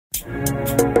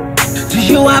Do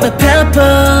you have a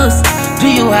purpose? Do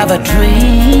you have a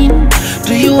dream?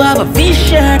 Do you have a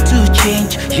vision to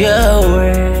change your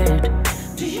world?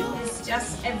 It's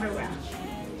just everywhere.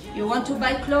 You want to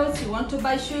buy clothes, you want to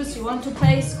buy shoes, you want to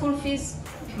pay school fees,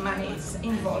 money is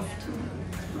involved.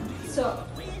 So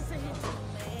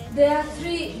there are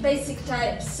three basic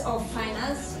types of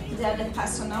finance. They are the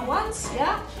personal ones,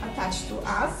 yeah, attached to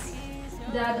us.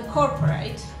 They are the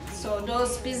corporate. So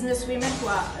those business women who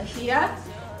are here,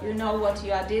 you know what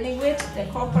you are dealing with. The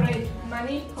corporate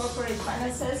money, corporate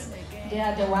finances, they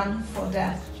are the one for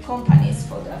the companies,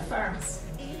 for the firms.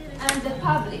 And the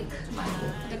public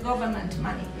money, the government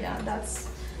money, yeah, that's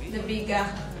the bigger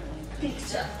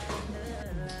picture.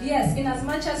 Yes, in as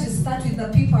much as you start with the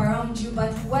people around you,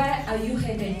 but where are you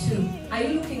headed to? Are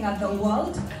you looking at the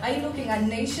world? Are you looking at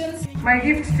nations? My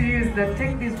gift to you is that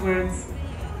take these words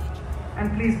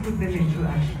and please put them into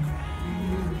action.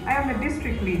 I am a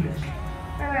district leader.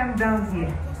 I am down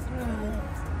here.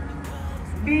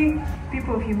 Be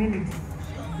people of humility.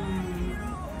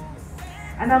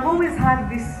 And I've always had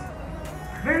this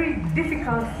very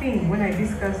difficult thing when I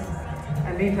discuss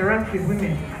and interact with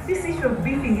women. This issue of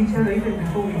beating each other even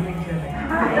before we know each other.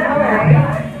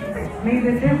 May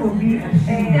the devil be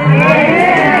ashamed.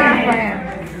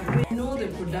 You know, the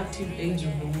productive age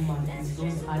of a woman is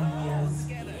those early years.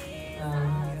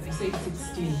 You say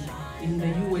 16. In the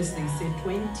US, they say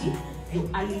 20, your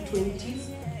early 20s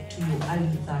to your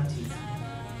early 30s.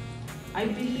 I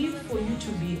believe for you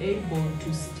to be able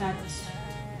to start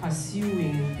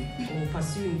pursuing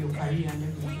your career and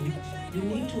everything, you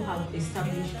need to have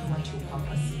established what your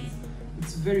purpose is.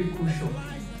 It's very crucial.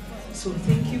 So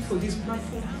thank you for this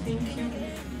platform. Thank you.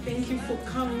 Thank you for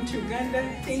coming to Uganda.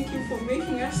 Thank you for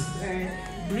making us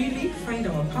really find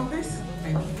our purpose.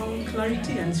 I found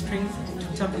clarity and strength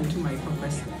to tap into my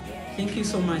purpose. Thank you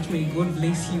so much. May God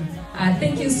bless you.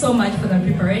 Thank you so much for the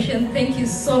preparation. Thank you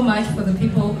so much for the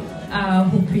people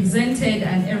who presented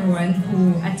and everyone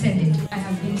who attended. I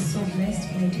have been so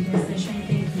blessed by today's session.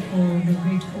 Thank you for the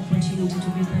great opportunity to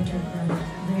be part of the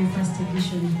very first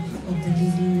edition of the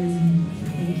Leading.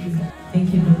 Thank you. Thank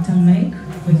you, Dr. Mike,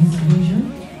 for this vision.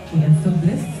 We are so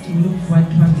blessed. We look forward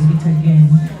to having it again.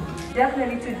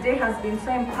 Definitely today has been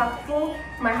so impactful.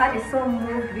 My heart is so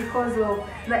moved because of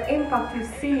the impact we've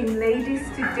seen in ladies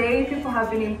today. People have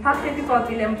been impacted, people have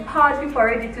been empowered, people are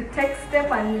ready to take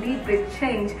step and lead the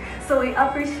change. So we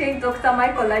appreciate Dr.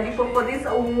 Mike Oladipo for this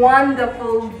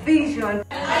wonderful vision.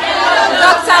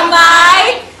 Dr.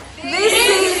 Mike, this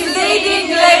is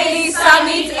Leading Ladies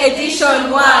Summit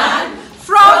Edition 1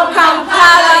 from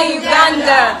Kampala,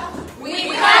 Uganda.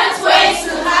 We can't wait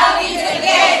to have it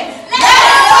again.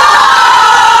 Let's go!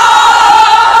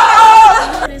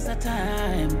 It is a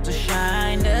time to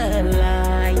shine the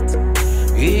light.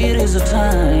 It is a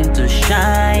time to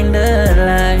shine the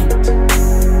light.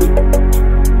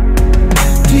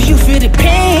 Do you feel the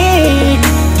pain?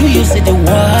 Do you see the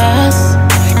worst?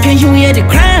 Can you hear the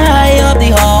cry of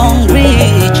the hungry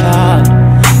child?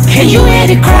 Can you hear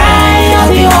the cry